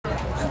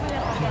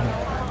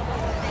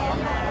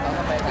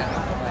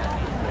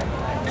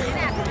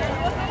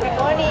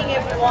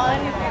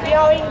everyone. We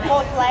are in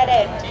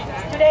Cold-Blooded.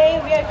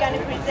 Today we are going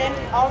to present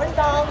our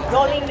song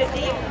Rolling the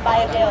Deep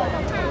by Adele.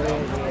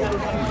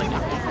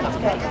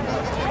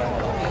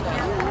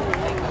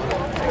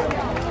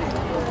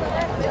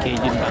 Okay,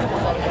 yun lang.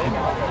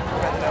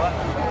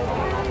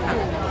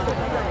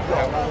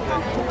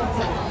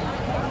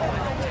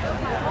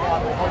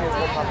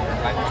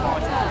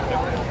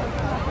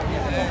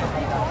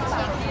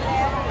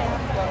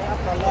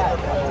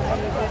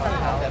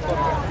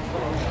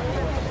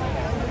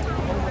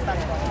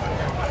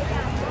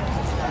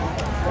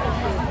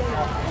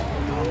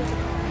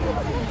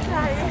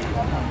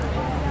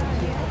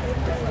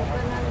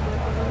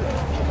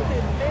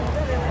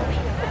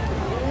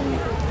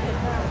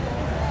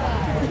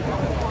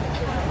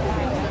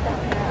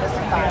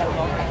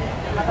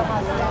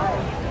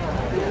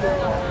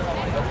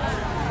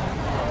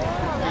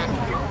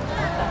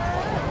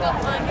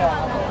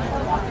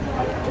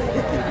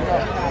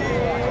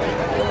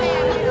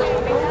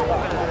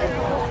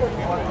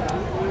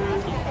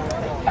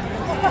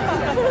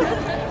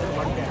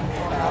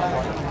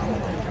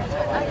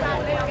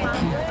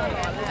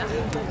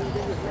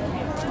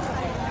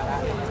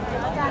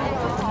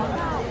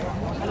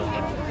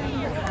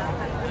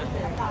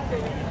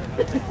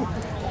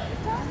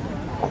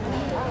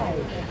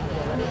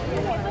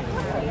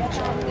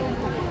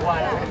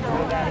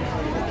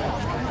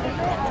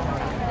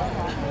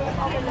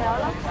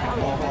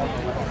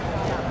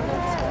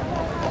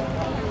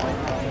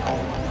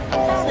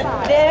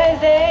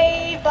 There's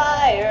a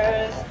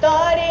fire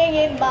starting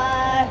in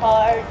my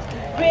heart,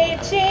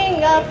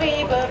 reaching a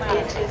fever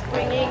pitch, is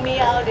bringing me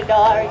out of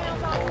dark.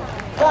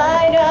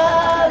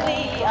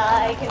 Finally,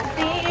 I can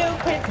see you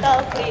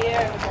crystal clear.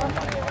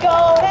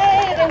 Go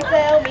ahead and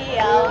sail me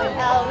out and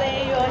I'll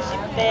lay your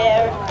ship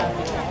there.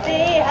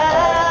 See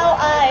how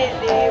I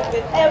live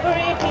with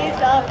every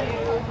piece of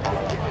you.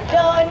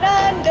 Don't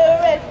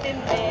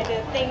underestimate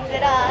the things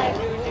that I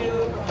do.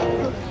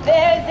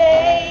 There's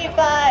a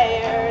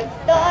fire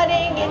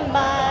starting in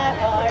my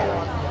heart,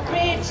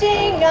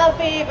 reaching a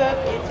fever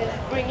pitch, is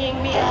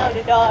bringing me out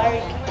of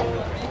dark.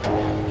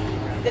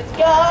 The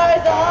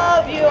scars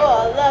of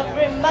your love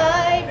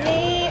remind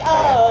me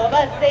of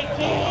us. They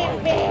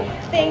keep me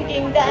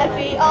thinking that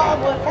we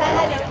almost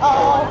had it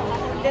all.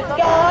 The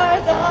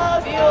scars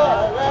of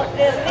your love,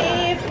 they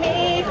leave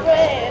me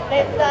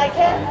breathless. I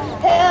can't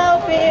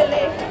help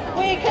feeling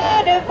we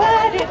could have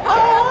had it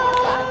all.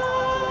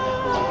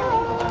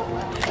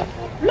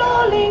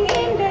 Rolling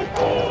in the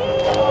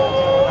deep,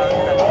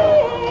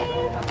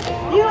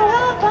 you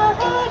have my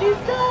heart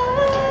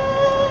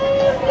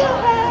inside your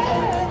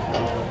hand,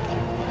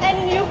 and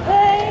you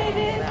played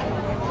it,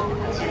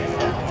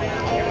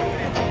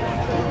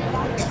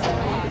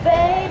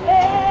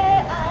 baby.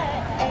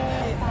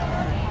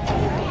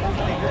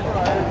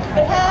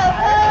 But have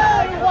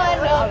heard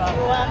one of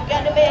you, I'm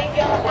gonna make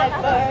your head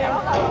burn.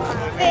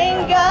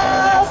 Think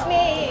of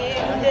me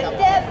in the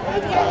depths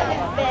of your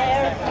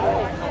despair,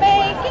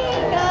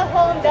 making a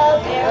home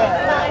down there in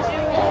my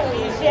shoes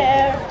we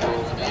share.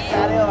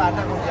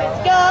 The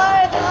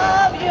scars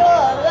of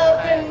your love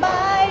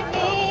remind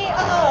me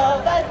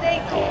of us. They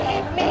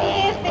keep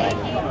me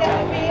thinking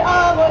that we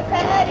almost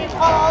had it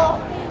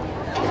all.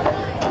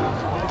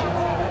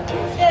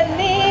 They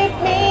leave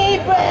me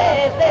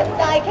breathless.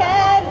 I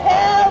can't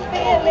help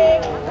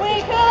feeling we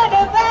could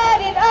have had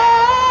it all.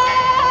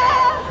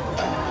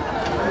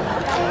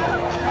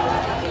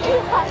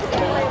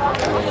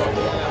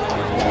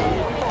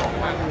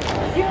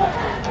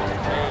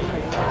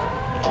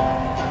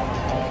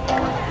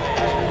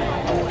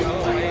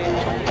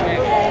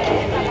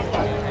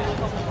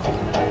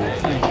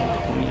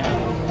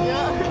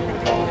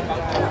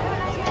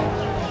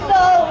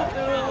 So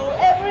through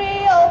every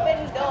open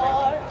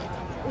door,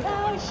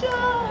 how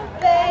sure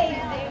they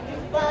seem to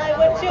find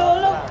what you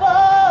look for.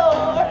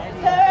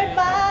 Turn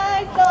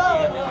my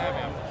soul.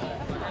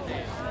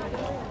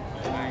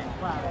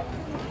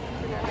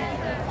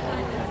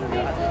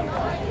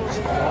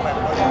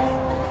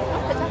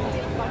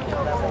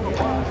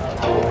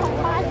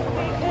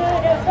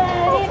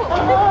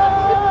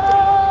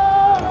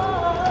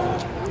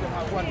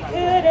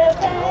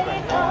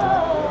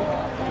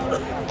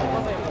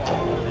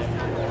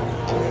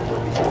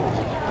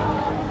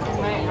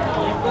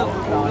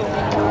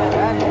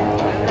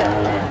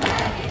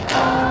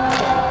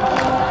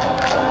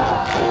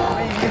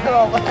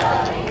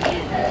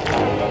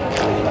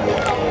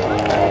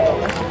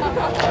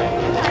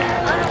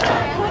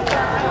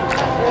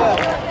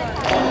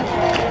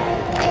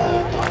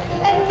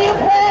 And you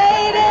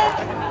played it.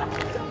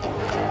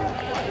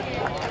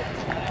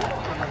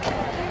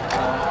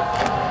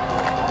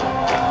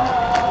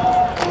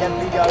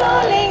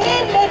 Rolling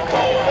in the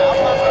deep.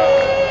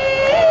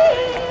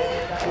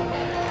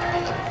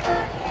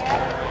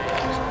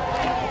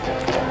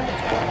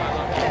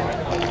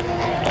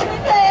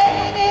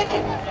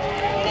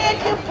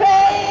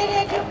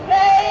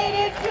 Played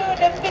it to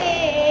the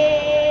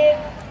beat.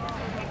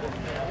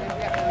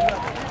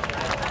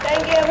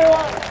 Thank you,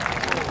 everyone.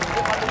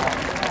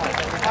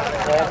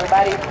 So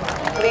everybody,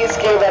 Please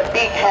give a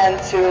big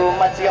hand to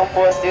MUDSS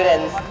 4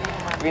 students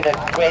with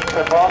a great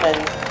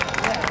performance.